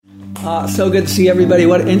So good to see everybody.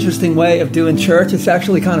 What an interesting way of doing church. It's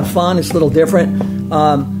actually kind of fun. It's a little different.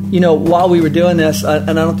 While we were doing this, and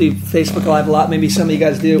I don't do Facebook Live a lot, maybe some of you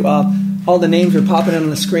guys do, all the names are popping in on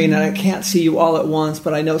the screen, and I can't see you all at once,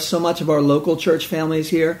 but I know so much of our local church families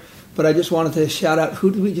here. But I just wanted to shout out,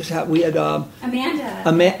 who did we just have? We had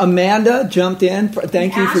Amanda. Amanda jumped in.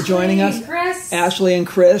 Thank you for joining us. And Chris. Ashley and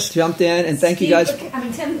Chris jumped in, and thank you guys.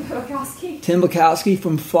 Tim Bukowski. Tim Bukowski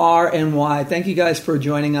from far and wide. Thank you guys for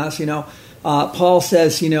joining us. Paul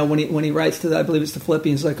says, when he writes to I believe it's the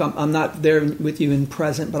Philippians, like I'm not there with you in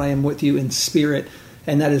present, but I am with you in spirit,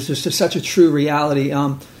 and that is just such a true reality.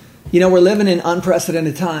 We're living in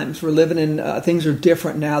unprecedented times. We're living in things are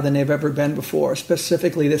different now than they've ever been before,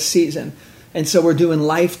 specifically this season. And so we're doing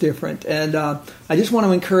life different. And I just want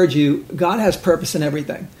to encourage you, God has purpose in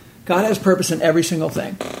everything. God has purpose in every single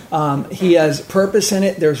thing. He has purpose in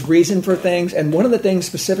it. There's reason for things. And one of the things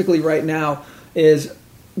specifically right now is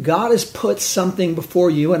God has put something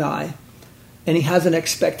before you and I, and he has an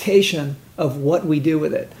expectation of what we do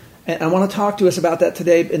with it. And I want to talk to us about that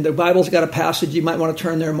today. And the Bible's got a passage. You might want to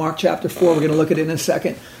turn there, Mark chapter 4. We're going to look at it in a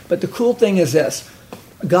second. But the cool thing is this.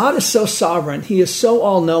 God is so sovereign. He is so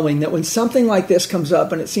all-knowing that when something like this comes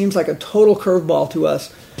up and it seems like a total curveball to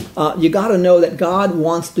us, you got to know that God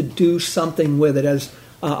wants to do something with it. As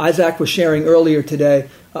Isaac was sharing earlier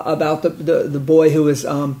today about the boy who was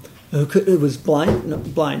blind.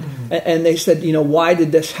 Mm-hmm. And they said, why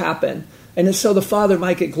did this happen? And so the Father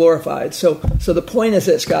might get glorified. So the point is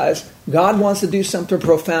this, guys. God wants to do something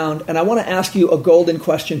profound. And I want to ask you a golden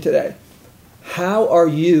question today. How are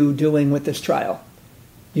you doing with this trial?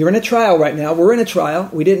 You're in a trial right now. We're in a trial.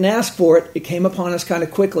 We didn't ask for it. It came upon us kind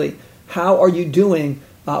of quickly. How are you doing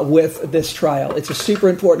with this trial? It's a super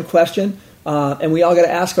important question. And we all got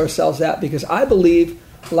to ask ourselves that, because I believe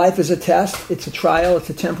life is a test. It's a trial. It's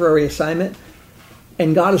a temporary assignment.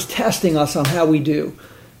 And God is testing us on how we do.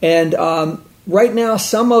 And right now,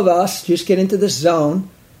 some of us just get into this zone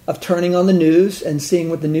of turning on the news and seeing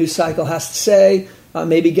what the news cycle has to say,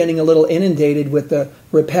 maybe getting a little inundated with the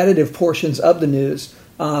repetitive portions of the news.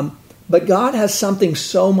 But God has something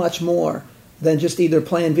so much more than just either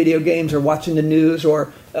playing video games or watching the news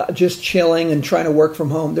or just chilling and trying to work from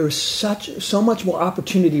home. There is so much more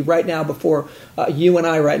opportunity right now before you and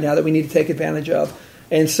I right now that we need to take advantage of.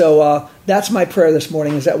 And so that's my prayer this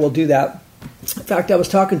morning, is that we'll do that. In fact, I was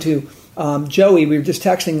talking to Joey. We were just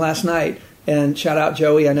texting last night, and shout out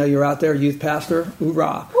Joey. I know you're out there, youth pastor.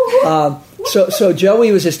 Hoorah. So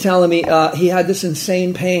Joey was just telling me he had this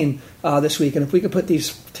insane pain this week, and if we could put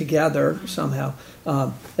these together somehow,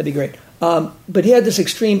 that'd be great. But he had this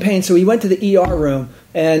extreme pain, so he went to the ER room,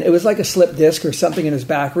 and it was like a slip disc or something in his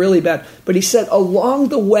back, really bad. But he said along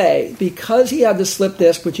the way, because he had this slip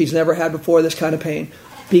disc, which he's never had before, this kind of pain,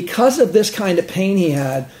 because of this kind of pain he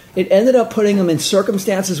had, it ended up putting him in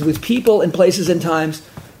circumstances with people and places and times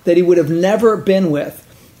that he would have never been with.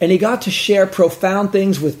 And he got to share profound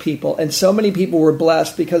things with people. And so many people were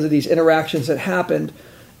blessed because of these interactions that happened.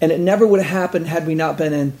 And it never would have happened had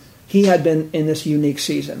he had been in this unique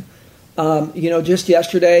season. Just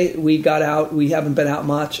yesterday we got out. We haven't been out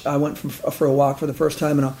much. I went for a walk for the first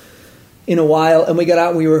time in a while. And we got out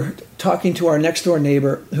and we were talking to our next door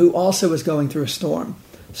neighbor who also was going through a storm.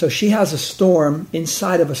 So she has a storm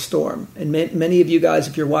inside of a storm. And many of you guys,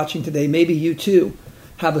 if you're watching today, maybe you too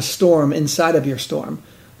have a storm inside of your storm.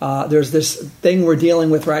 There's this thing we're dealing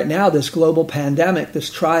with right now, this global pandemic, this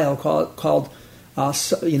trial called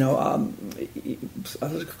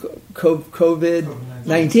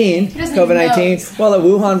COVID-19. Well, the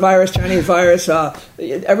Wuhan virus, Chinese virus,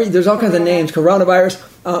 there's all kinds of names, coronavirus.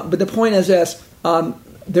 But the point is this.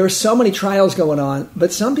 There are so many trials going on,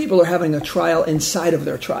 but some people are having a trial inside of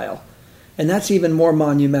their trial. And that's even more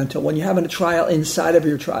monumental, when you're having a trial inside of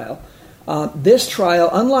your trial. This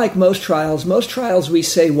trial, unlike most trials we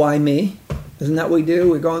say, why me? Isn't that what we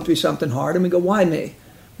do? We're going through something hard and we go, why me?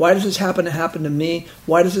 Why does this happen to me?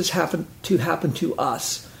 Why does this happen to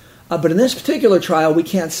us? But in this particular trial, we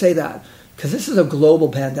can't say that, because this is a global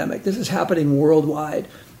pandemic. This is happening worldwide.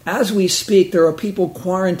 As we speak, there are people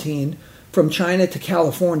quarantined from China to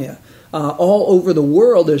California. All over the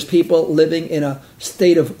world, there's people living in a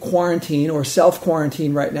state of quarantine or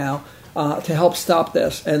self-quarantine right now to help stop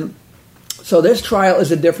this. And so this trial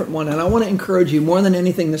is a different one. And I want to encourage you more than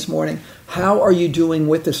anything this morning, how are you doing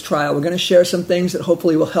with this trial? We're going to share some things that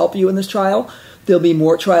hopefully will help you in this trial. There'll be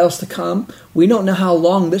more trials to come. We don't know how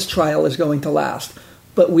long this trial is going to last,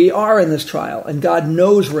 but we are in this trial, and God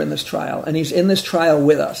knows we're in this trial, and he's in this trial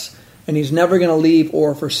with us, and he's never going to leave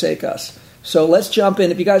or forsake us. So let's jump in.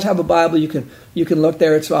 If you guys have a Bible, you can look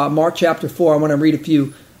there. It's Mark chapter 4. I want to read a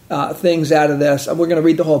few things out of this. We're going to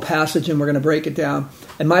read the whole passage and we're going to break it down.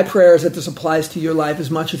 And my prayer is that this applies to your life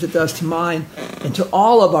as much as it does to mine and to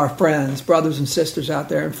all of our friends, brothers and sisters out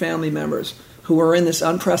there and family members who are in this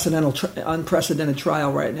unprecedented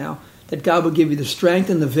trial right now, that God will give you the strength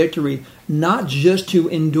and the victory, not just to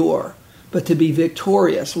endure, but to be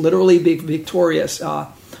victorious, literally be victorious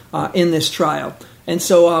in this trial. And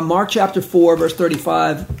so Mark chapter 4, verse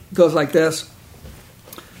 35 goes like this.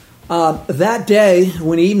 That day,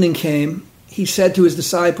 when evening came, he said to his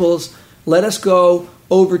disciples, "Let us go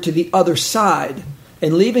over to the other side."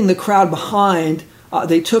 And leaving the crowd behind,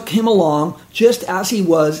 they took him along just as he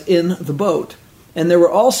was in the boat. And there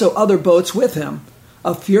were also other boats with him.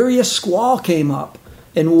 A furious squall came up,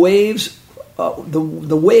 and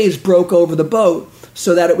the waves broke over the boat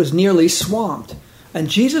so that it was nearly swamped. And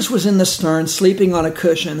Jesus was in the stern, sleeping on a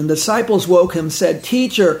cushion. And the disciples woke him and said,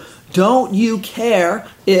 "Teacher, don't you care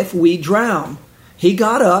if we drown?" He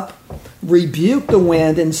got up, rebuked the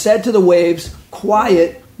wind, and said to the waves,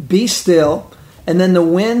 "Quiet, be still." And then the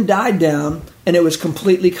wind died down, and it was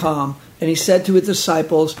completely calm. And he said to his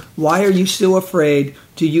disciples, "Why are you still afraid?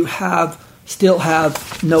 Do you still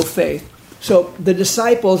have no faith?" So the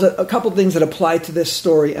disciples, a couple things that apply to this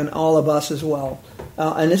story and all of us as well.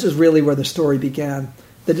 And this is really where the story began.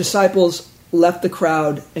 The disciples left the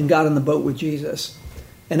crowd and got in the boat with Jesus.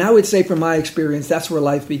 And I would say from my experience, that's where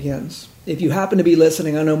life begins. If you happen to be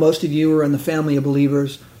listening, I know most of you are in the family of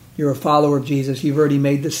believers. You're a follower of Jesus. You've already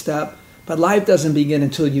made this step. But life doesn't begin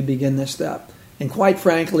until you begin this step. And quite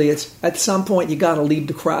frankly, it's at some point you got to leave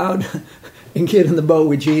the crowd and get in the boat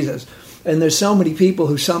with Jesus. And there's so many people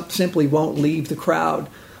who simply won't leave the crowd.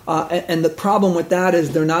 And the problem with that is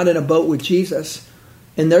they're not in a boat with Jesus.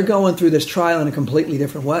 And they're going through this trial in a completely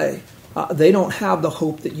different way. They don't have the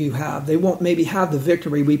hope that you have. They won't maybe have the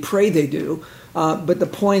victory. We pray they do. But the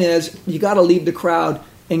point is, you got to leave the crowd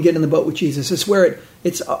and get in the boat with Jesus. It's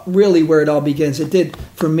really where it all begins. It did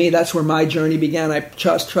for me. That's where my journey began. I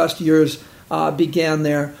trust yours began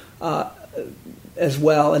there as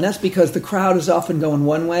well. And that's because the crowd is often going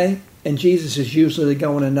one way, and Jesus is usually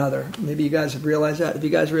going another. Maybe you guys have realized that. Have you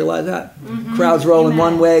guys realized that? Mm-hmm. Crowd's rolling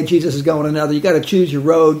one way, Jesus is going another. You got to choose your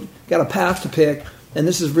road, got a path to pick, and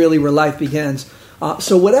this is really where life begins.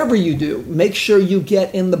 So whatever you do, make sure you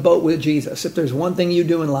get in the boat with Jesus. If there's one thing you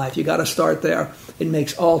do in life, you got to start there. It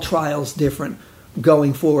makes all trials different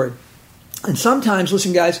going forward. And sometimes,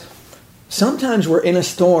 listen guys, sometimes we're in a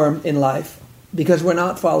storm in life because we're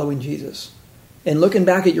not following Jesus. And looking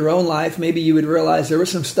back at your own life, maybe you would realize there was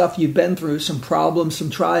some stuff you've been through, some problems, some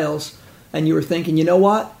trials, and you were thinking, you know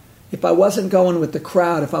what? If I wasn't going with the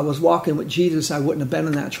crowd, if I was walking with Jesus, I wouldn't have been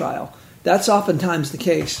in that trial. That's oftentimes the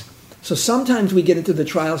case. So sometimes we get into the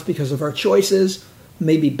trials because of our choices,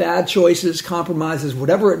 maybe bad choices, compromises,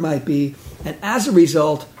 whatever it might be. And as a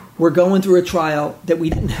result, we're going through a trial that we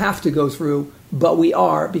didn't have to go through, but we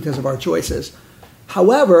are because of our choices.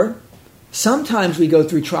 However, sometimes we go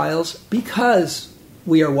through trials because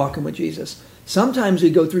we are walking with Jesus. Sometimes we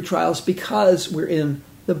go through trials because we're in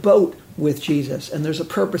the boat with Jesus, and there's a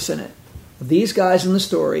purpose in it. These guys in the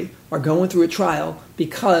story are going through a trial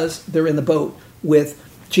because they're in the boat with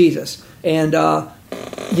Jesus. And,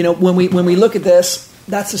 when we look at this,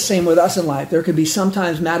 that's the same with us in life. There can be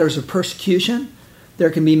sometimes matters of persecution. There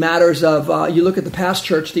can be matters of, you look at the past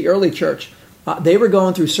church, the early church, they were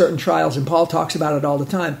going through certain trials, and Paul talks about it all the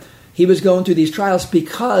time. He was going through these trials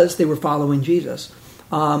because they were following Jesus.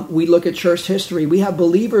 We look at church history. We have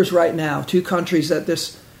believers right now. Two countries that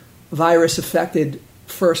this virus affected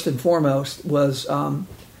first and foremost was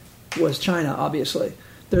China, obviously.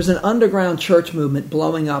 There's an underground church movement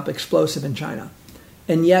blowing up, explosive in China.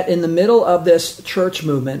 And yet in the middle of this church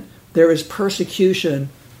movement, there is persecution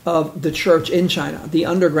of the church in China, the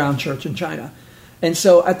underground church in China. And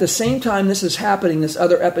so at the same time this is happening, this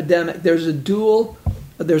other epidemic, there's a dual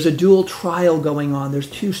trial going on. There's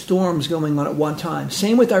two storms going on at one time.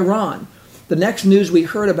 Same with Iran. The next news we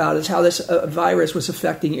heard about is how this virus was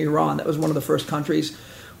affecting Iran. That was one of the first countries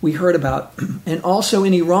we heard about. And also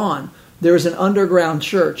in Iran, there is an underground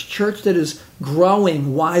church that is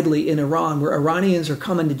growing widely in Iran, where Iranians are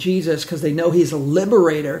coming to Jesus because they know he's a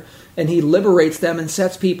liberator, and he liberates them and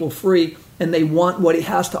sets people free, and they want what he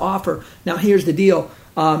has to offer. Now, here's the deal.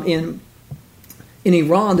 In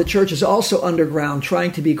Iran, the church is also underground,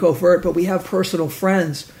 trying to be covert, but we have personal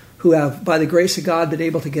friends who have, by the grace of God, been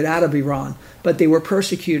able to get out of Iran, but they were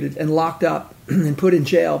persecuted and locked up and put in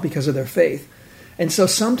jail because of their faith. And so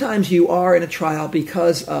sometimes you are in a trial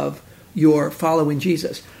because of your following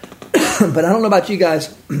Jesus. But I don't know about you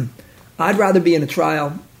guys. I'd rather be in a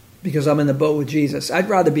trial because I'm in the boat with Jesus. I'd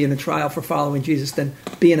rather be in a trial for following Jesus than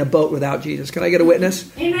be in a boat without Jesus. Can I get a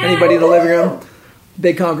witness? Amen. Anybody in the living room?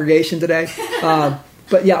 Big congregation today.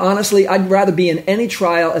 But yeah, honestly, I'd rather be in any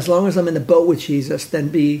trial as long as I'm in the boat with Jesus than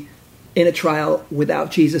be in a trial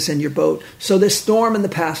without Jesus in your boat. So this storm in the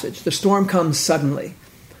passage, the storm comes suddenly.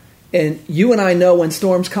 And you and I know when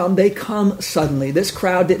storms come, they come suddenly. This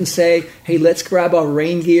crowd didn't say, hey, let's grab our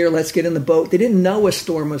rain gear, let's get in the boat. They didn't know a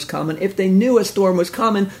storm was coming. If they knew a storm was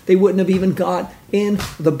coming, they wouldn't have even got in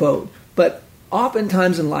the boat. But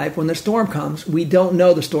oftentimes in life, when the storm comes, we don't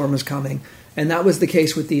know the storm is coming. And that was the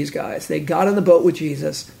case with these guys. They got in the boat with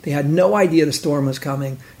Jesus. They had no idea the storm was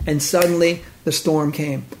coming. And suddenly the storm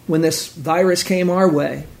came. When this virus came our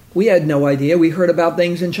way, we had no idea. We heard about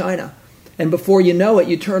things in China. And before you know it,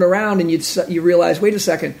 you turn around and you realize, wait a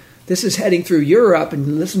second, this is heading through Europe,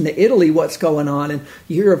 and listen to Italy, what's going on. And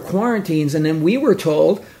you hear of quarantines. And then we were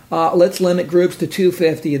told, let's limit groups to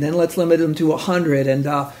 250, and then let's limit them to 100. And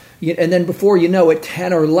then before you know it,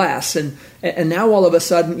 10 or less. And now all of a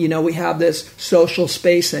sudden, we have this social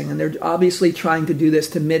spacing. And they're obviously trying to do this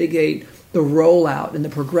to mitigate the rollout and the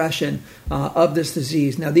progression of this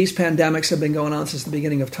disease. Now, these pandemics have been going on since the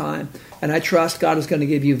beginning of time. And I trust God is going to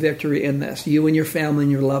give you victory in this, you and your family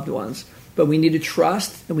and your loved ones. But we need to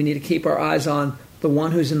trust, and we need to keep our eyes on the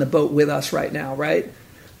one who's in the boat with us right now, right?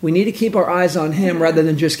 We need to keep our eyes on him rather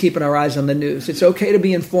than just keeping our eyes on the news. It's okay to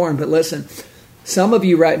be informed, but listen, some of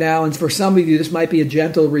you right now, and for some of you, this might be a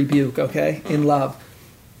gentle rebuke, okay, in love.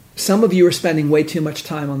 Some of you are spending way too much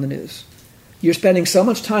time on the news. You're spending so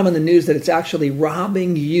much time on the news that it's actually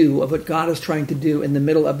robbing you of what God is trying to do in the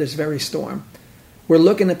middle of this very storm. We're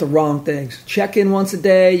looking at the wrong things. Check in once a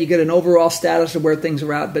day. You get an overall status of where things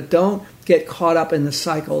are at, but don't get caught up in the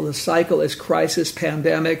cycle. The cycle is crisis,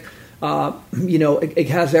 pandemic. It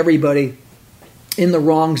has everybody in the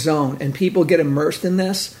wrong zone, and people get immersed in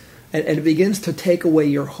this, and it begins to take away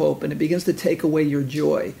your hope, and it begins to take away your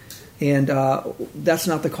joy. And that's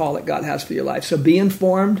not the call that God has for your life. So be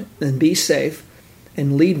informed and be safe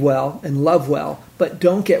and lead well and love well, but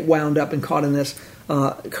don't get wound up and caught in this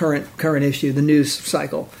current issue, the news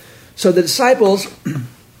cycle. So the disciples,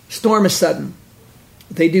 storm is sudden.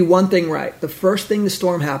 They do one thing right. The first thing the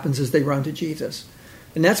storm happens is they run to Jesus.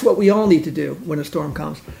 And that's what we all need to do when a storm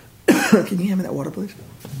comes. Can you hand me that water, please?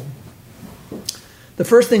 The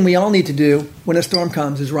first thing we all need to do when a storm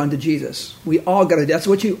comes is run to Jesus. We all got to. That's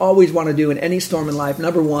what you always want to do in any storm in life.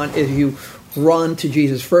 Number one is you run to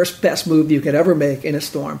Jesus. First best move you could ever make in a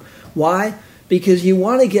storm. Why? Because you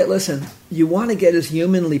want to get as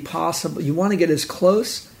humanly possible. You want to get as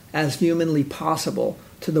close as humanly possible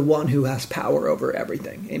to the one who has power over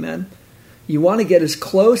everything. Amen? You want to get as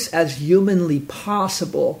close as humanly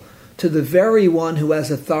possible to the very one who has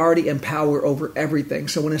authority and power over everything.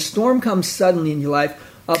 So when a storm comes suddenly in your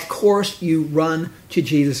life, of course you run to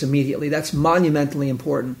Jesus immediately. That's monumentally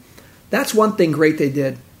important. That's one thing great they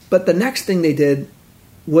did. But the next thing they did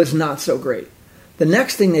was not so great. The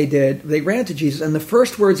next thing they did, they ran to Jesus, and the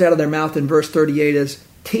first words out of their mouth in verse 38 is,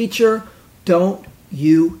 "Teacher, don't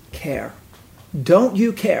you care?" Don't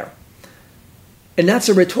you care? And that's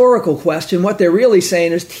a rhetorical question. What they're really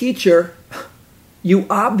saying is, "Teacher, you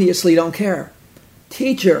obviously don't care.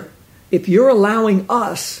 Teacher, if you're allowing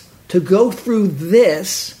us to go through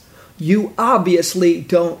this, you obviously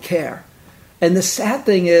don't care." And the sad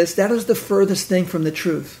thing is, that is the furthest thing from the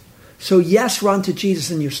truth. So yes, run to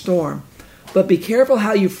Jesus in your storm, but be careful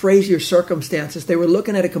how you phrase your circumstances. They were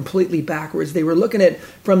looking at it completely backwards. They were looking at it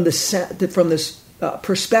from this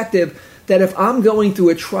perspective that if I'm going through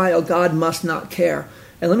a trial, God must not care.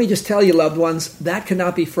 And let me just tell you, loved ones, that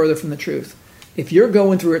cannot be further from the truth. If you're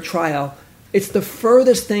going through a trial, it's the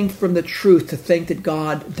furthest thing from the truth to think that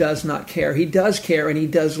God does not care. He does care, and he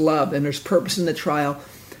does love, and there's purpose in the trial.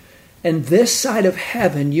 And this side of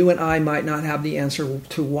heaven, you and I might not have the answer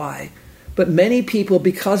to why. But many people,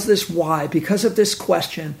 because of this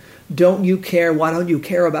question, don't you care? Why don't you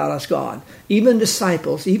care about us, God? Even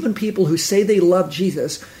disciples, even people who say they love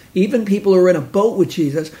Jesus, even people who are in a boat with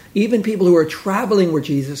Jesus, even people who are traveling with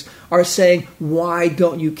Jesus are saying, why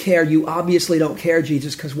don't you care? You obviously don't care,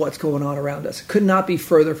 Jesus, because what's going on around us? It could not be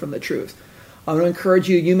further from the truth. I want to encourage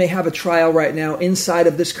you, you may have a trial right now inside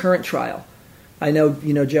of this current trial. I know,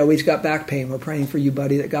 Joey's got back pain. We're praying for you,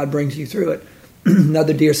 buddy, that God brings you through it.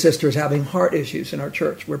 Another dear sister is having heart issues in our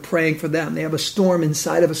church. We're praying for them. They have a storm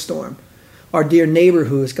inside of a storm. Our dear neighbor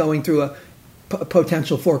who is going through a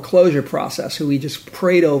potential foreclosure process, who we just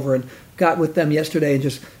prayed over and got with them yesterday and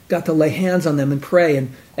just got to lay hands on them and pray,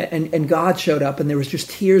 and God showed up, and there was just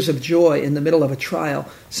tears of joy in the middle of a trial.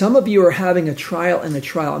 Some of you are having a trial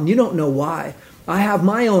and you don't know why. I have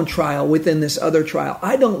my own trial within this other trial.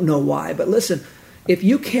 I don't know why, but listen, if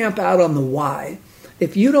you camp out on the why,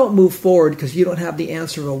 if you don't move forward because you don't have the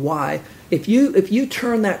answer to why, if you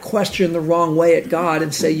turn that question the wrong way at God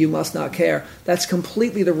and say you must not care, that's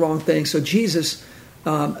completely the wrong thing. So Jesus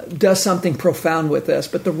does something profound with this.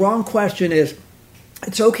 But the wrong question is,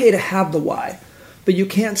 it's okay to have the why, but you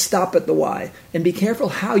can't stop at the why. And be careful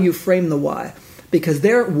how you frame the why, because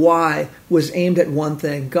their why was aimed at one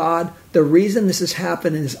thing. God, the reason this is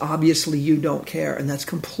happening is obviously you don't care. And that's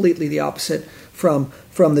completely the opposite from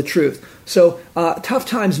the truth. So tough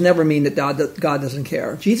times never mean that God doesn't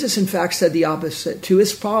care. Jesus, in fact, said the opposite to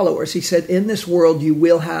his followers. He said, in this world you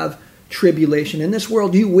will have tribulation. In this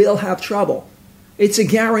world you will have trouble. It's a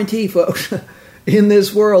guarantee, folks. In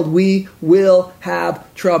this world we will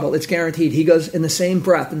have trouble. It's guaranteed. He goes in the same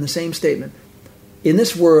breath, in the same statement. In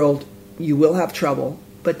this world you will have trouble,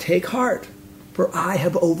 but take heart, for I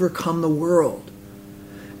have overcome the world.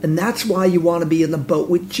 And that's why you want to be in the boat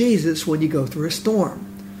with Jesus when you go through a storm.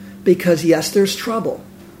 Because yes, there's trouble,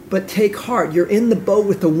 but take heart. You're in the boat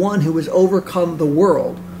with the one who has overcome the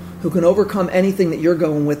world, who can overcome anything that you're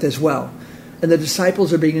going with as well. And the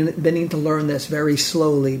disciples are beginning to learn this very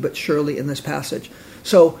slowly but surely in this passage.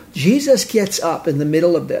 So Jesus gets up in the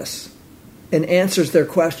middle of this and answers their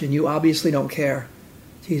question. You obviously don't care.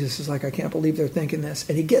 Jesus is like, I can't believe they're thinking this.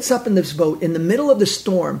 And he gets up in this boat in the middle of the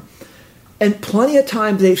storm. And plenty of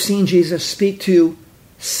times they've seen Jesus speak to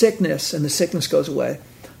sickness and the sickness goes away.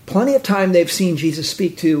 Plenty of time they've seen Jesus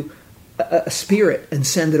speak to a spirit and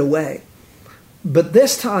send it away. But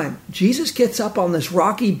this time, Jesus gets up on this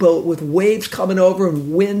rocky boat with waves coming over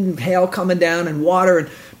and wind and hail coming down and water, and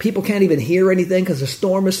people can't even hear anything because the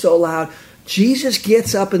storm is so loud. Jesus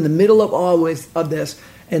gets up in the middle of all of this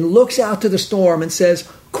and looks out to the storm and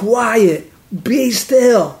says, quiet, be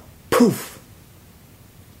still. Poof.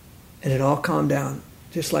 And it all calmed down,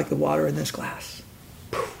 just like the water in this glass.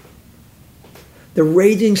 Poof. The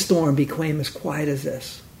raging storm became as quiet as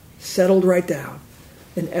this, settled right down.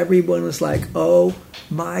 And everyone was like, oh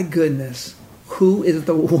my goodness, who is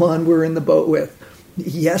the one we're in the boat with?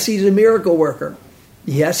 Yes, he's a miracle worker.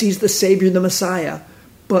 Yes, he's the Savior, the Messiah.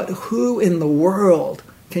 But who in the world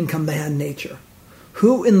can command nature?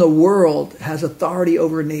 Who in the world has authority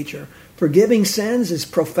over nature? Forgiving sins is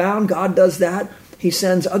profound. God does that. He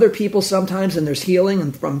sends other people sometimes, and there's healing,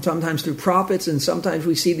 and sometimes through prophets, and sometimes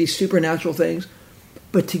we see these supernatural things.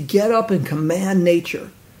 But to get up and command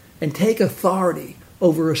nature and take authority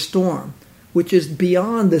over a storm, which is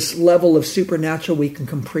beyond this level of supernatural we can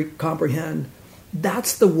comprehend,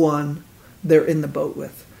 that's the one they're in the boat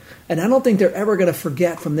with. And I don't think they're ever going to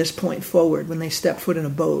forget from this point forward, when they step foot in a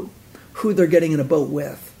boat, who they're getting in a boat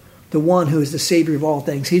with. The one who is the Savior of all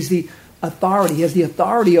things. He's the authority. He has the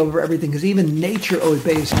authority over everything, because even nature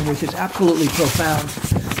obeys him, which is absolutely profound.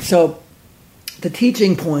 So the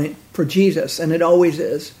teaching point for Jesus, and it always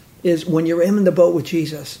is when you're in the boat with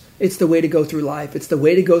Jesus, it's the way to go through life. It's the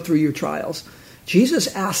way to go through your trials.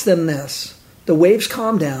 Jesus asked them this. The waves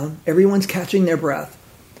calm down. Everyone's catching their breath.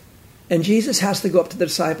 And Jesus has to go up to the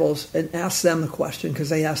disciples and ask them the question, because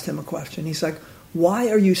they asked him a question. He's like, why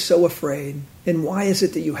are you so afraid? And why is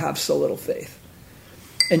it that you have so little faith?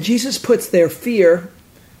 And Jesus puts their fear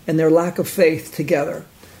and their lack of faith together.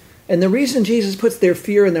 And the reason Jesus puts their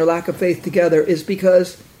fear and their lack of faith together is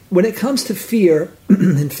because when it comes to fear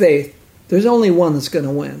and faith, there's only one that's going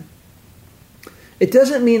to win. It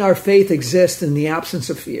doesn't mean our faith exists in the absence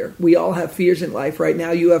of fear. We all have fears in life. Right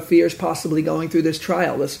now you have fears possibly going through this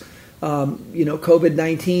trial, this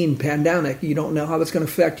COVID-19 pandemic. You don't know how it's going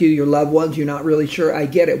to affect you, your loved ones. You're not really sure. I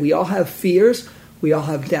get it. We all have fears. We all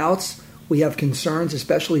have doubts. We have concerns,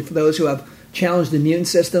 especially for those who have challenged immune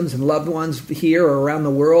systems and loved ones here or around the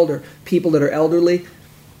world, or people that are elderly.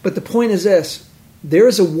 But the point is this. There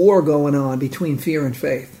is a war going on between fear and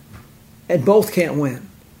faith. And both can't win.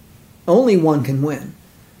 Only one can win.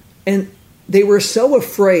 And they were so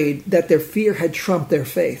afraid that their fear had trumped their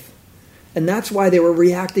faith. And that's why they were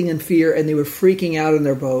reacting in fear, and they were freaking out in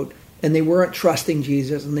their boat, and they weren't trusting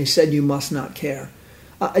Jesus, and they said, you must not care.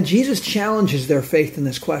 Jesus challenges their faith in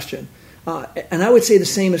this question. And I would say the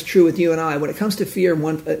same is true with you and I. When it comes to fear and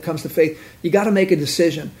when it comes to faith, you got to make a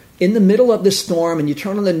decision. In the middle of this storm, and you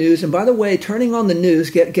turn on the news, and by the way, turning on the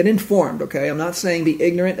news, get informed, okay? I'm not saying be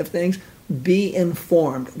ignorant of things. Be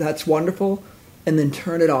informed. That's wonderful. And then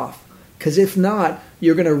turn it off. Because if not,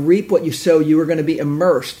 you're going to reap what you sow. You are going to be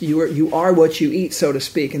immersed. You are what you eat, so to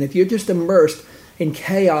speak. And if you're just immersed in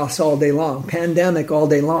chaos all day long, pandemic all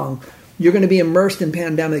day long, you're going to be immersed in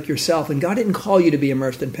pandemic yourself. And God didn't call you to be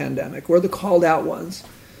immersed in pandemic. We're the called out ones.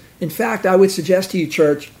 In fact, I would suggest to you,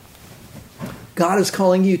 church, God is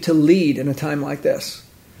calling you to lead in a time like this.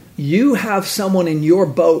 You have someone in your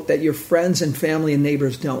boat that your friends and family and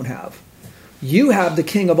neighbors don't have. You have the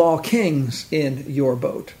King of all kings in your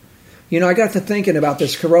boat. You know, I got to thinking about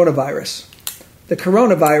this coronavirus. The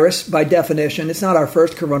coronavirus, by definition, it's not our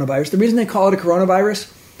first coronavirus. The reason they call it a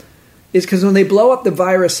coronavirus is because when they blow up the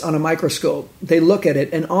virus on a microscope, they look at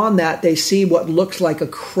it, and on that they see what looks like a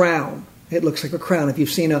crown. It looks like a crown. If you've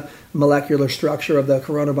seen a molecular structure of the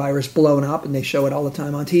coronavirus blown up, and they show it all the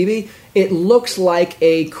time on TV, it looks like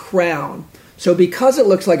a crown. So because it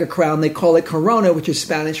looks like a crown, they call it corona, which is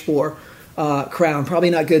Spanish for crown. Probably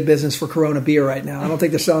not good business for Corona beer right now. I don't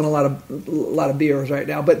think they're selling a lot of beers right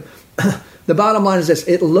now. But the bottom line is this.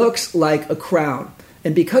 It looks like a crown.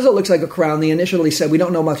 And because it looks like a crown, they initially said, we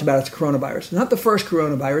don't know much about it. It's a coronavirus. Not the first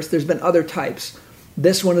coronavirus. There's been other types.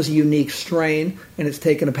 This one is a unique strain, and it's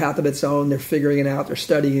taken a path of its own. They're figuring it out. They're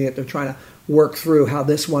studying it. They're trying to work through how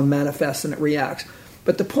this one manifests and it reacts.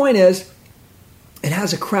 But the point is, it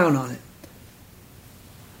has a crown on it.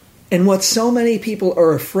 And what so many people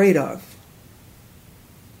are afraid of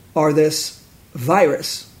are this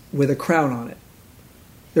virus with a crown on it.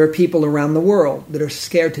 There are people around the world that are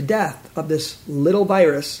scared to death of this little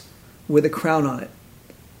virus with a crown on it.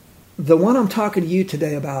 The one I'm talking to you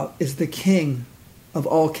today about is the King of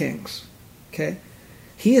all kings. Okay?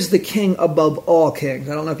 He is the King above all kings.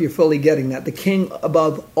 I don't know if you're fully getting that. The King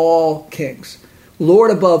above all kings. Lord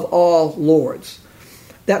above all lords.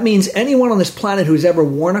 That means anyone on this planet who's ever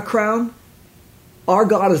worn a crown, our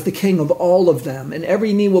God is the King of all of them, and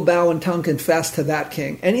every knee will bow and tongue confess to that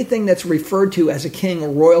King. Anything that's referred to as a king or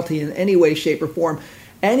royalty in any way, shape, or form,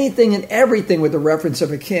 anything and everything with the reference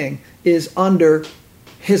of a king is under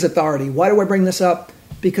his authority. Why do I bring this up?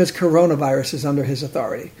 Because coronavirus is under his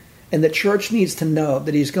authority. And the church needs to know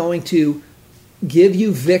that he's going to give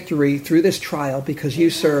you victory through this trial because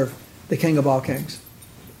you serve the King of all kings.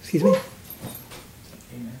 Excuse me?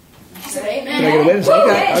 Amen. Can I get a witness?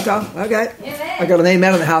 Okay. Amen. I got an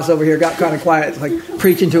amen in the house over here. Got kind of quiet. It's like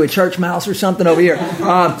preaching to a church mouse or something over here.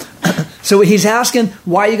 So he's asking,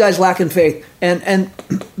 why are you guys lacking faith? And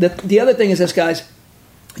the other thing is this, guys.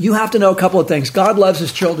 You have to know a couple of things. God loves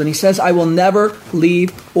his children. He says, I will never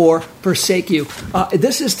leave or forsake you.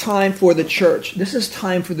 This is time for the church. This is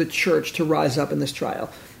time for the church to rise up in this trial.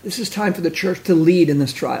 This is time for the church to lead in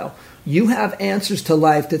this trial. You have answers to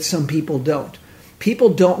life that some people don't. People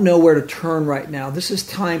don't know where to turn right now. This is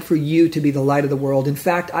time for you to be the light of the world. In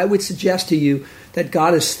fact, I would suggest to you that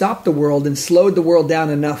God has stopped the world and slowed the world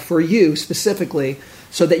down enough for you specifically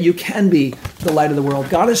so that you can be the light of the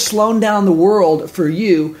world. God has slowed down the world for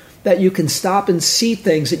you that you can stop and see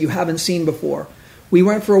things that you haven't seen before. We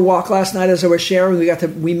went for a walk last night as I was sharing.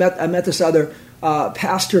 I met this other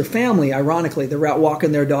pastor family, ironically. They're out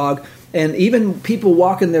walking their dog. And even people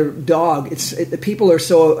walking their dog, people are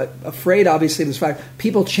so afraid, obviously, of this fact.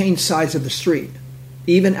 People change sides of the street,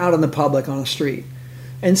 even out in the public on a street.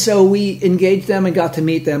 And so we engaged them and got to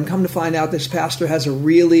meet them. Come to find out, this pastor has a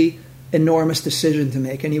really enormous decision to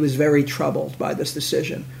make, and he was very troubled by this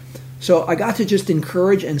decision. So I got to just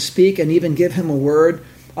encourage and speak and even give him a word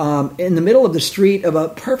in the middle of the street of a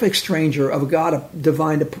perfect stranger, of a God,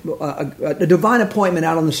 a divine appointment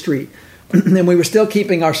out on the street. And we were still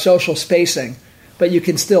keeping our social spacing, but you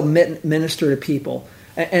can still minister to people.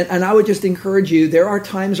 And I would just encourage you, there are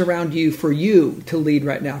times around you for you to lead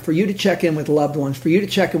right now, for you to check in with loved ones, for you to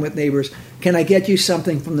check in with neighbors. Can I get you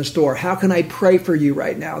something from the store? How can I pray for you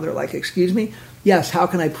right now? They're like, excuse me? Yes, how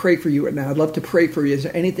can I pray for you right now? I'd love to pray for you. Is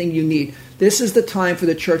there anything you need? This is the time for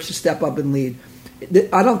the church to step up and lead.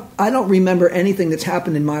 I don't remember anything that's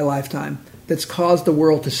happened in my lifetime that's caused the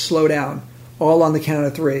world to slow down, all on the count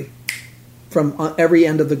of three. From every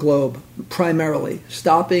end of the globe, primarily.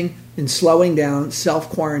 Stopping and slowing down,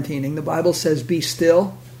 self-quarantining. The Bible says, be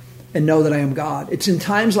still and know that I am God. It's in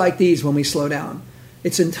times like these when we slow down.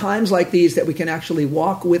 It's in times like these that we can actually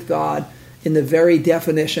walk with God in the very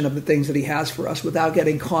definition of the things that he has for us without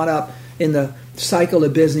getting caught up in the cycle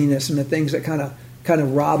of busyness and the things that kind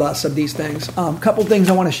of rob us of these things. A couple things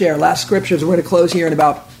I want to share. Last scriptures. We're going to close here in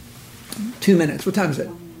about 2 minutes. What time is it?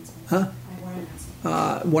 Huh?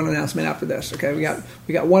 One announcement after this. Okay,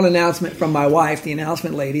 we got one announcement from my wife, the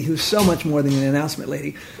announcement lady, who's so much more than an announcement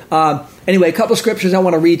lady. Anyway, a couple of scriptures I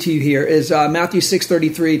want to read to you here is Matthew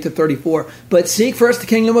 6:33 to 34. But seek first the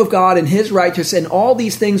kingdom of God and his righteousness, and all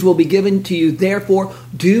these things will be given to you. Therefore,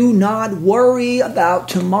 do not worry about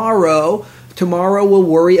tomorrow. Tomorrow will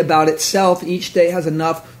worry about itself. Each day has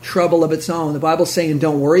enough trouble of its own. The Bible's saying,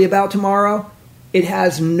 don't worry about tomorrow. It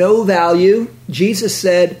has no value. Jesus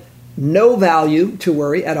said, no value to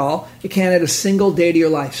worry at all. It can't add a single day to your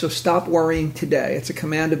life. So stop worrying today. It's a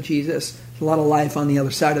command of Jesus. A lot of life on the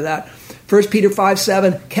other side of that. 1 Peter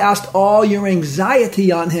 5:7, cast all your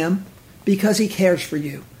anxiety on him because he cares for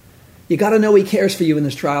you. You got to know he cares for you in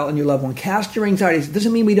this trial and your loved one. Cast your anxieties. It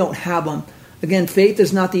doesn't mean we don't have them. Again, faith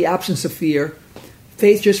is not the absence of fear.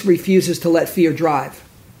 Faith just refuses to let fear drive.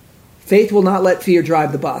 Faith will not let fear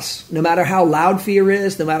drive the bus. No matter how loud fear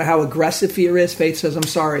is, no matter how aggressive fear is, faith says, I'm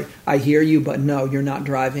sorry, I hear you, but no, you're not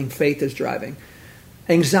driving. Faith is driving.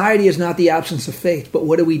 Anxiety is not the absence of faith, but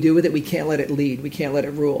what do we do with it? We can't let it lead. We can't let it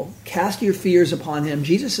rule. Cast your fears upon him.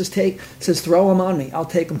 Jesus says, throw them on me. I'll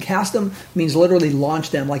take them. Cast them means literally launch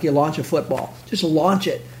them like you launch a football. Just launch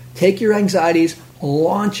it. Take your anxieties,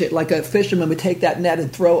 launch it like a fisherman would take that net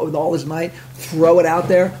and throw it with all his might. Throw it out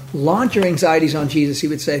there. Launch your anxieties on Jesus, he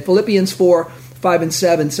would say. Philippians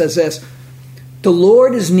 4:5-7 says this, the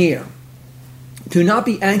Lord is near. Do not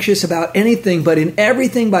be anxious about anything, but in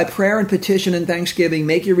everything by prayer and petition and thanksgiving,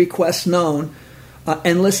 make your requests known.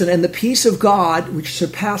 And listen, and the peace of God, which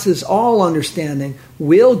surpasses all understanding,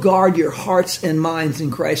 will guard your hearts and minds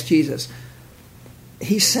in Christ Jesus.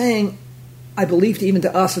 He's saying, I believe even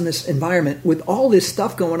to us in this environment, with all this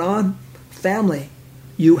stuff going on, family,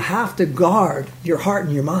 you have to guard your heart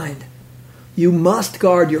and your mind. You must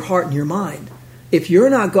guard your heart and your mind. If you're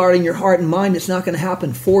not guarding your heart and mind, it's not going to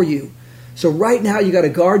happen for you. So right now, you got to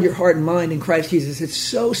guard your heart and mind in Christ Jesus. It's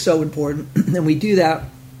so, so important. And we do that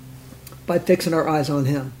by fixing our eyes on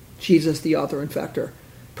him. Jesus, the author and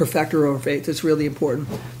perfecter of our faith. It's really important.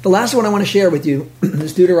 The last one I want to share with you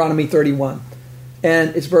is Deuteronomy 31.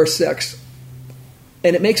 And it's verse 6.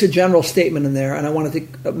 And it makes a general statement in there, and I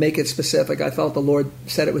wanted to make it specific. I felt the Lord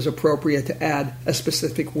said it was appropriate to add a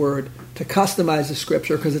specific word to customize the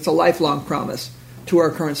scripture because it's a lifelong promise to our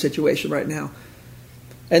current situation right now.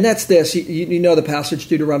 And that's this. You know the passage,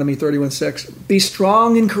 Deuteronomy 31:6. Be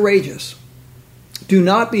strong and courageous. Do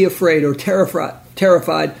not be afraid or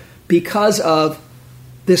terrified because of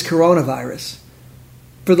this coronavirus.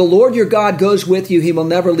 For the Lord your God goes with you. He will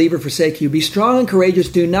never leave or forsake you. Be strong and courageous.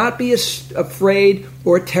 Do not be afraid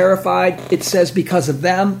or terrified. It says because of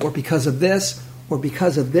them or because of this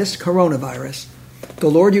coronavirus. The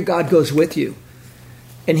Lord your God goes with you.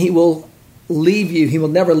 And he will leave you. He will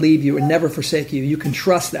never leave you and never forsake you. You can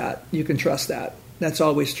trust that. You can trust that. That's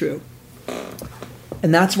always true.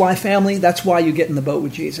 And that's why, family, that's why you get in the boat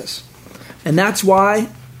with Jesus. And that's why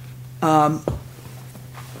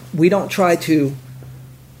we don't try to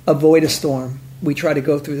avoid a storm. We try to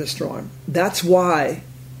go through the storm. That's why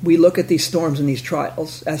we look at these storms and these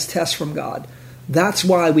trials as tests from God. That's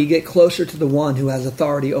why we get closer to the one who has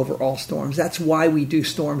authority over all storms. That's why we do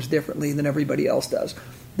storms differently than everybody else does.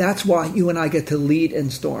 That's why you and I get to lead in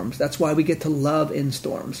storms. That's why we get to love in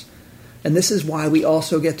storms. And this is why we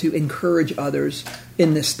also get to encourage others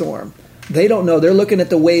in this storm. They don't know. They're looking at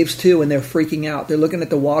the waves too, and they're freaking out. They're looking at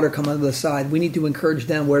the water come on the side. We need to encourage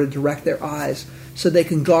them where to direct their eyes so they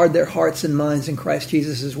can guard their hearts and minds in Christ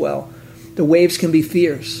Jesus as well. The waves can be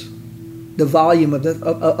fierce. The volume of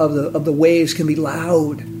the waves can be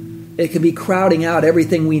loud. It can be crowding out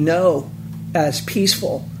everything we know as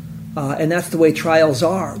peaceful. And that's the way trials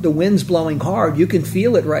are. The wind's blowing hard. You can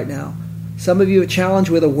feel it right now. Some of you are challenged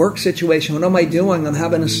with a work situation. What am I doing? I'm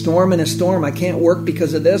having a storm in a storm. I can't work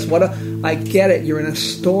because of this. I get it. You're in a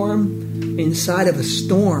storm inside of a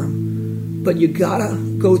storm. But you got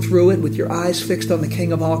to go through it with your eyes fixed on the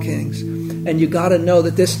King of all kings. And you got to know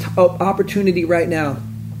that this opportunity right now,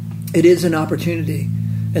 it is an opportunity.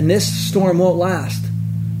 And this storm won't last.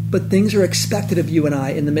 But things are expected of you and I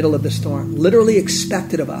in the middle of the storm. Literally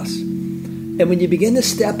expected of us. And when you begin to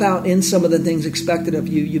step out in some of the things expected of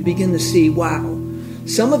you, you begin to see, wow.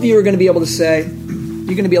 Some of you are going to be able to say,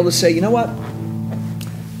 you know what?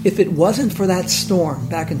 If it wasn't for that storm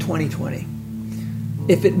back in 2020,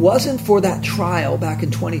 if it wasn't for that trial back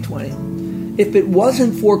in 2020, if it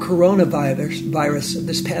wasn't for coronavirus,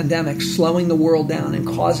 this pandemic slowing the world down and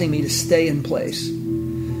causing me to stay in place,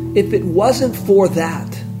 if it wasn't for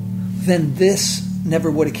that, then this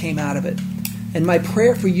never would have came out of it. And my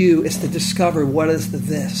prayer for you is to discover what is the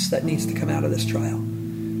this that needs to come out of this trial.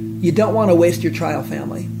 You don't want to waste your trial,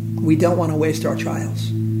 family. We don't want to waste our trials.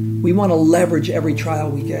 We want to leverage every trial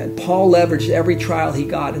we get. Paul leveraged every trial he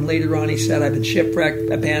got, and later on he said, I've been shipwrecked,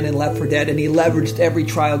 abandoned, left for dead, and he leveraged every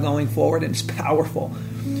trial going forward, and it's powerful.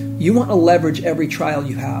 You want to leverage every trial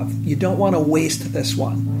you have. You don't want to waste this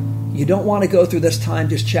one. You don't want to go through this time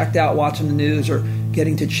just checked out watching the news or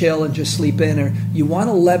getting to chill and just sleep in. Or you want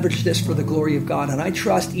to leverage this for the glory of God. And I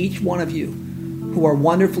trust each one of you who are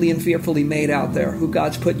wonderfully and fearfully made out there, who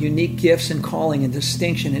God's put unique gifts and calling and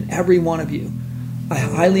distinction in every one of you. I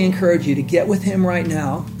highly encourage you to get with him right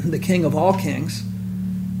now, the King of all kings,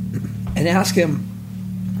 and ask him,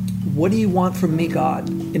 what do you want from me, God,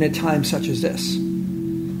 in a time such as this?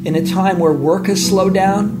 In a time where work has slowed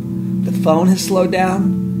down, the phone has slowed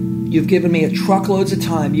down, you've given me a truckloads of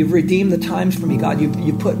time. You've redeemed the times for me, God.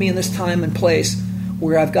 You've put me in this time and place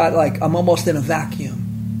where I've got I'm almost in a vacuum.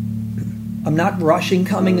 I'm not rushing,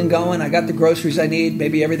 coming and going. I got the groceries I need,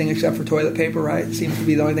 maybe everything except for toilet paper, right? It seems to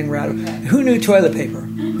be the only thing we're out of. Who knew toilet paper?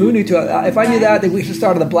 Who knew toilet? If I knew that, then we should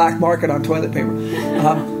start on the black market on toilet paper.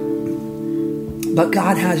 But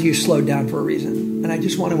God has you slowed down for a reason. And I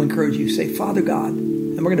just want to encourage you, say, Father God,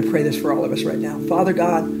 and we're going to pray this for all of us right now. Father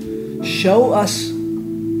God, show us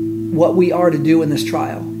what we are to do in this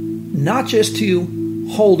trial. Not just to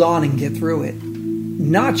hold on and get through it.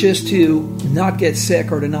 Not just to not get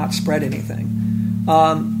sick or to not spread anything.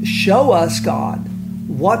 Show us, God,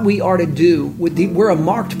 what we are to do. We're a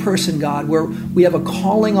marked person, God, where we have a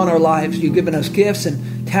calling on our lives. You've given us gifts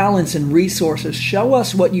and talents and resources. Show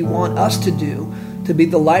us what you want us to do to be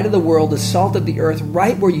the light of the world, the salt of the earth,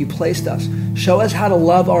 right where you placed us. Show us how to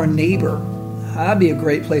love our neighbor. That'd be a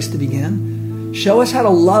great place to begin. Show us how to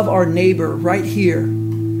love our neighbor right here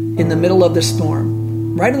in the middle of the storm.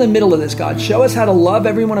 Right in the middle of this, God. Show us how to love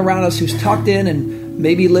everyone around us who's tucked in and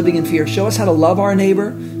maybe living in fear. Show us how to love our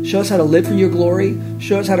neighbor. Show us how to live for your glory.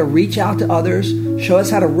 Show us how to reach out to others. Show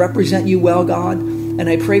us how to represent you well, God. And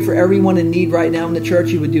I pray for everyone in need right now in the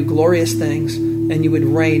church, you would do glorious things and you would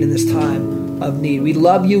reign in this time of need. We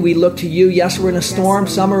love you. We look to you. Yes, we're in a storm.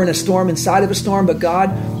 Some are in a storm inside of a storm, but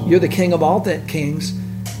God, you're the King of all kings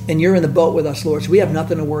and you're in the boat with us, Lord. So we have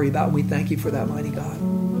nothing to worry about. We thank you for that, mighty God.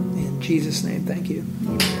 In Jesus' name, thank you.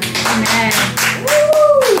 Amen.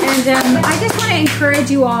 And I just want to encourage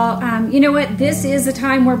you all. You know what? This is a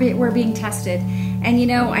time where we're being tested.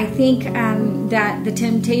 And, I think that the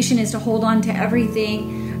temptation is to hold on to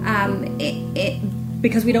everything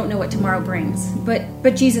because we don't know what tomorrow brings.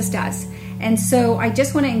 But Jesus does. And so I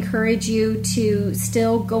just want to encourage you to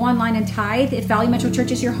still go online and tithe. If Valley Metro Church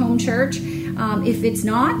is your home church, if it's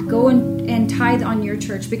not, go and tithe on your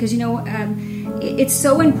church because, it's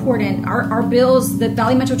so important. Our bills, the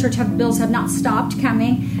Valley Metro Church bills have not stopped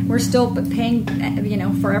coming. We're still paying,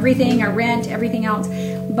 for everything, our rent, everything else.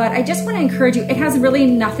 But I just want to encourage you, it has really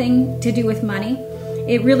nothing to do with money.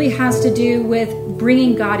 It really has to do with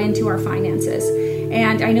bringing God into our finances.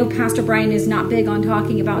 And I know Pastor Brian is not big on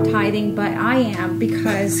talking about tithing, but I am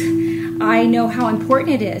because I know how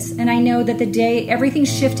important it is. And I know that the day everything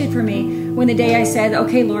shifted for me when the day I said,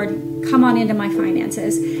 okay, Lord, come on into my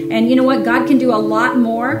finances. And you know what? God can do a lot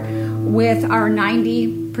more with our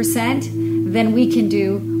 90% than we can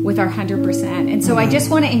do with our 100%. And so I just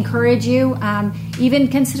want to encourage you, even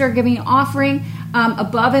consider giving an offering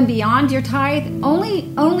above and beyond your tithe,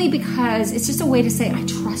 only because it's just a way to say, I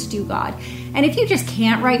trust you, God. And if you just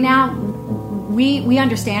can't right now, we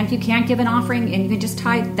understand if you can't give an offering and you can just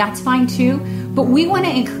tithe, that's fine too. But we want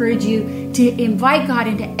to encourage you to invite God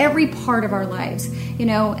into every part of our lives,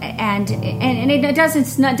 and it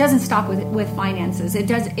doesn't stop with finances.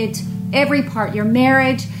 It's every part, your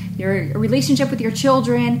marriage, your relationship with your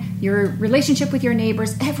children, your relationship with your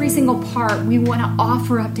neighbors, every single part we want to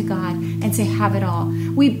offer up to God and say, have it all.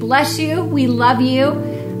 We bless you. We love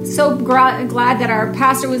you. So glad that our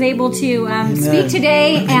pastor was able to speak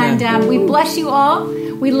today. And we bless you all.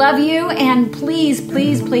 We love you. And please,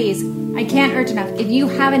 please, please, I can't urge enough. If you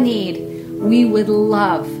have a need, we would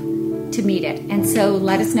love to meet it. And so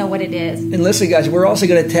let us know what it is. And listen, guys, we're also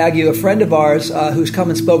going to tag you. A friend of ours who's come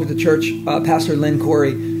and spoke at the church, Pastor Lynn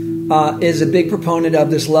Corey, is a big proponent of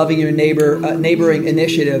this loving your neighboring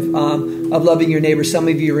initiative of loving your neighbor. Some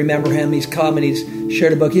of you remember him. He's come and he's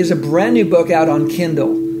shared a book. He has a brand new book out on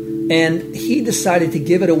Kindle. And he decided to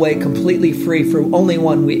give it away completely free for only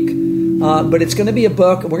 1 week. But it's going to be a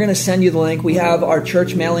book. We're going to send you the link. We have our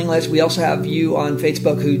church mailing list. We also have you on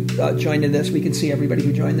Facebook who joined in this. We can see everybody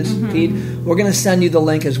who joined this feed. We're going to send you the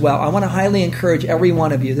link as well. I want to highly encourage every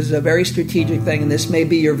one of you. This is a very strategic thing, and this may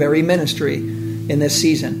be your very ministry in this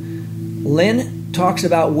season. Lynn talks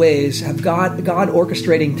about ways of God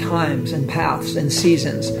orchestrating times and paths and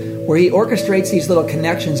seasons where he orchestrates these little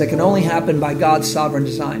connections that can only happen by God's sovereign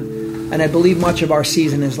design. And I believe much of our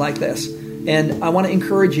season is like this. And I want to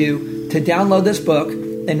encourage you to download this book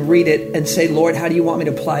and read it and say, Lord, how do you want me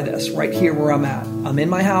to apply this right here where I'm at? I'm in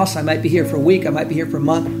my house. I might be here for a week. I might be here for a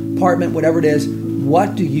month, apartment, whatever it is.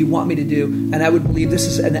 What do you want me to do? And I would believe this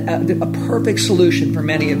is a perfect solution for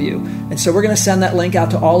many of you. And so we're going to send that link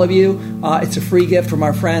out to all of you. It's a free gift from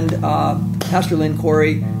our friend, Pastor Lynn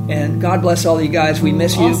Corey. And God bless all of you guys. We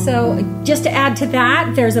miss you. Also, just to add to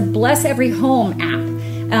that, there's a Bless Every Home app.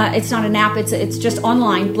 It's not an app. It's just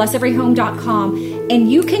online, blesseveryhome.com. And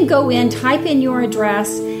you can go in, type in your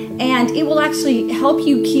address, and it will actually help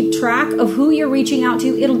you keep track of who you're reaching out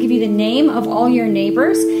to. It'll give you the name of all your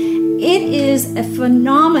neighbors. It is a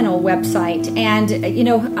phenomenal website. And,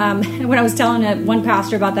 when I was telling one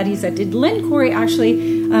pastor about that, he said, did Lynn Corey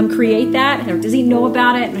actually create that? Or does he know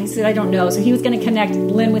about it? And I said, I don't know. So he was going to connect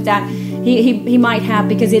Lynn with that. He might have,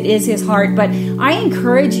 because it is his heart. But I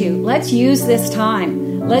encourage you, let's use this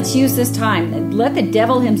time. Let's use this time. Let the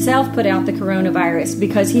devil himself put out the coronavirus,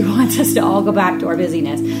 because he wants us to all go back to our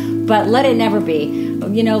busyness. But let it never be.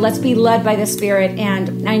 Let's be led by the Spirit.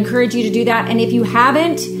 And I encourage you to do that. And if you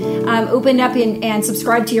haven't, opened up and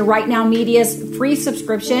subscribed to your Right Now Media's free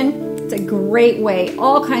subscription. It's a great way.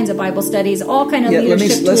 All kinds of Bible studies, all kinds of leadership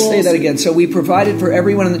tools. Let's say that again. So we provided for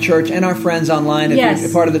everyone in the church and our friends online. If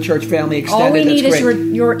you're part of the church family extended, all we need is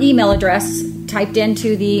your email address typed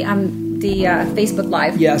into the Facebook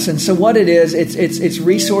Live. Yes, and so what it is, it's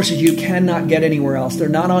resources you cannot get anywhere else. They're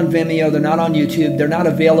not on Vimeo, they're not on YouTube, they're not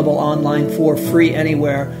available online for free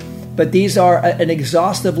anywhere. But these are an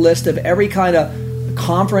exhaustive list of every kind of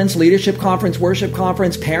conference, leadership conference, worship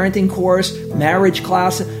conference, parenting course, marriage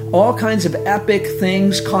class, all kinds of epic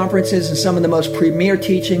things, conferences, and some of the most premier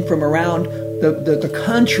teaching from around the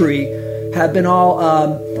country have been all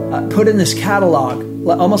put in this catalog,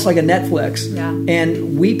 almost like a Netflix. Yeah.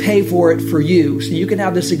 And we pay for it for you. So you can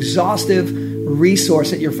have this exhaustive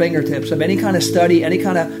resource at your fingertips of any kind of study, any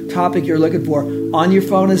kind of topic you're looking for on your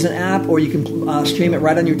phone as an app, or you can stream it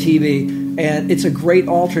right on your TV. And it's a great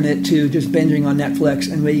alternate to just binging on Netflix,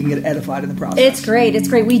 and where you can get edified in the process. It's great. It's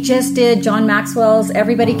great. We just did John Maxwell's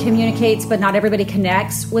Everybody Communicates, but Not Everybody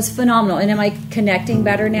Connects. Was phenomenal. And am I connecting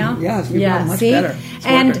better now? Yes, you're much better.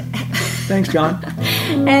 And thanks, John.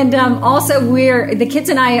 And also, the kids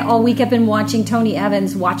and I all week have been watching Tony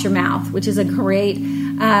Evans' Watch Your Mouth, which is a great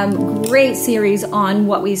series on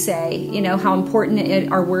what we say, how important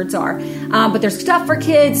our words are. But there's stuff for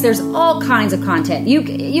kids. There's all kinds of content.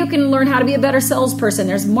 You can learn how to be a better salesperson.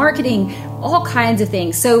 There's marketing, all kinds of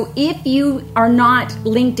things. So if you are not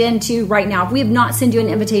linked into Right Now, if we have not sent you an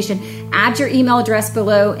invitation, add your email address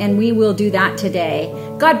below, and we will do that today.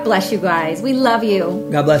 God bless you guys. We love you.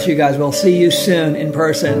 God bless you guys. We'll see you soon in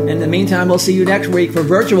person. In the meantime, we'll see you next week for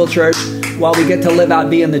virtual church while we get to live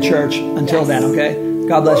out being the church. Until then, okay?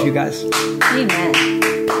 God bless you guys. Amen.